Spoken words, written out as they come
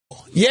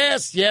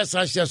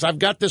Yes. I've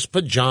got this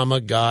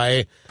pajama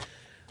guy.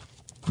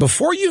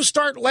 Before you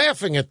start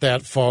laughing at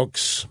that,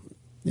 folks,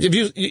 have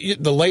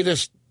the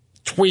latest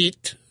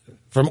tweet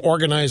from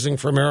Organizing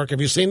for America,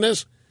 have you seen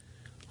this?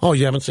 Oh,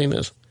 you haven't seen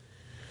this?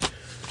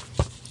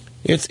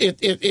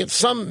 It's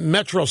some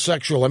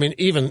metrosexual. I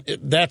mean,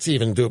 that's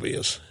even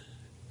dubious.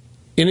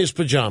 In his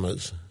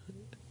pajamas,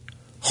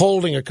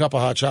 holding a cup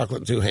of hot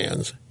chocolate in two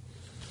hands.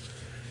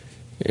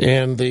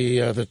 And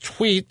the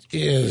tweet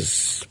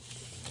is,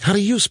 how do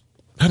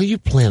you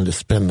plan to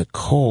spend the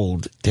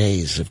cold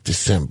days of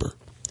December?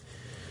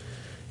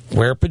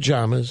 Wear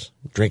pajamas,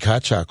 drink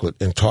hot chocolate,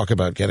 and talk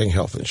about getting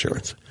health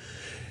insurance.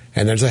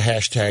 And there's a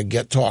hashtag,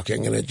 Get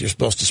Talking, and you're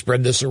supposed to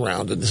spread this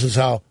around. And this is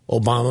how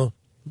Obama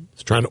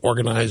is trying to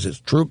organize his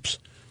troops,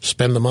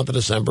 spend the month of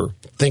December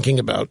talking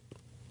about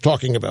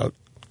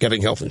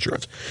getting health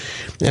insurance.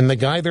 And the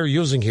guy they're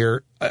using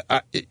here,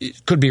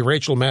 it could be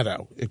Rachel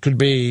Maddow. It could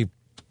be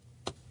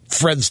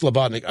Fred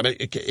Slobodnik. I mean,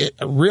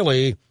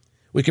 really,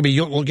 we could be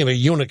looking at a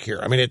eunuch here.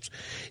 I mean,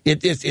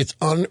 it's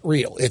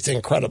unreal. It's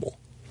incredible.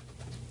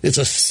 It's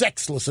a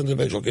sexless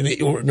individual.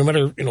 No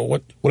matter,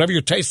 whatever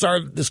your tastes are,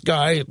 this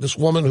guy, this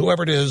woman,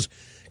 whoever it is,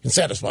 can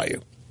satisfy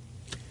you.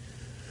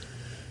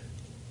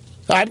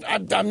 I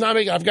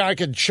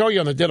could show you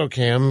on the Ditto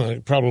Cam. I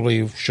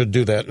probably should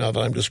do that now that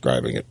I'm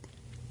describing it.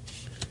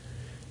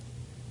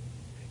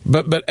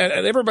 But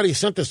everybody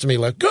sent this to me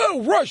like,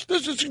 "Go, Rush,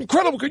 this is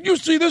incredible. Can you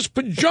see this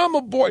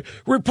pajama boy?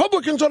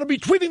 Republicans ought to be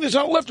tweeting this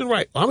out left and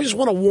right." I just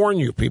want to warn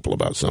you people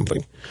about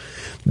something.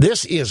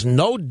 This is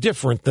no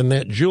different than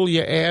that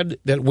Julia ad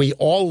that we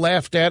all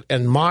laughed at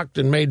and mocked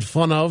and made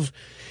fun of.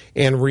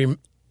 And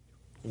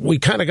we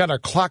kind of got our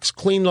clocks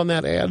cleaned on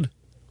that ad.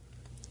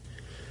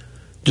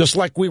 Just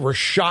like we were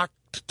shocked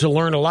to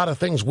learn a lot of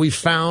things. We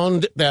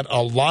found that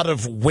a lot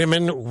of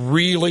women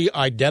really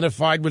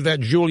identified with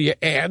that Julia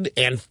ad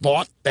and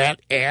thought that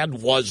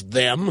ad was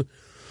them.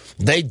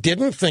 They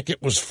didn't think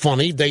it was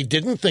funny. They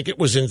didn't think it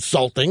was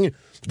insulting.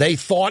 They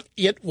thought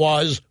it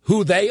was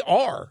who they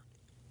are.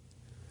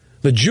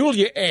 The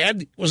Julia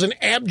ad was an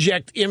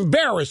abject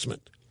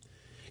embarrassment.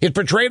 It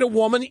portrayed a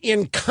woman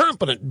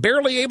incompetent,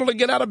 barely able to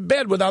get out of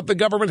bed without the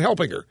government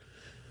helping her,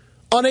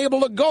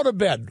 unable to go to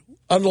bed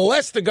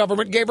unless the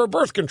government gave her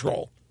birth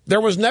control.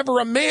 There was never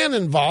a man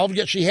involved,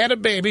 yet she had a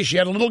baby. She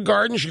had a little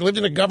garden. She lived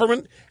in a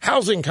government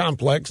housing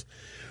complex.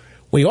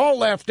 We all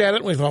laughed at it,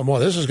 and we thought, well,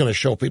 this is going to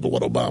show people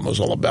what Obama's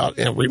all about.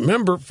 And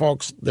remember,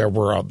 folks, there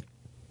were a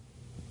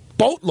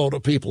boatload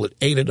of people that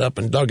ate it up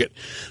and dug it.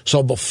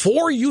 So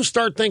before you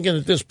start thinking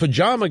that this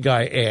pajama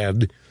guy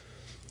ad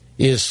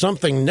is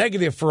something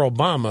negative for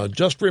Obama,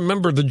 just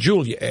remember the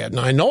Julia ad.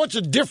 Now, I know it's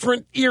a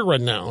different era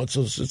now.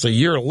 It's a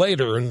year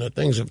later, and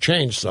things have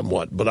changed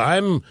somewhat. But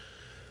I'm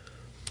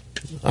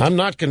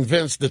not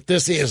convinced that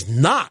this is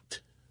not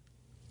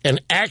an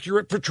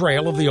accurate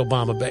portrayal of the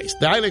Obama base.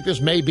 I think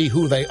this may be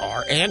who they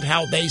are and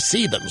how they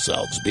see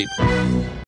themselves, people.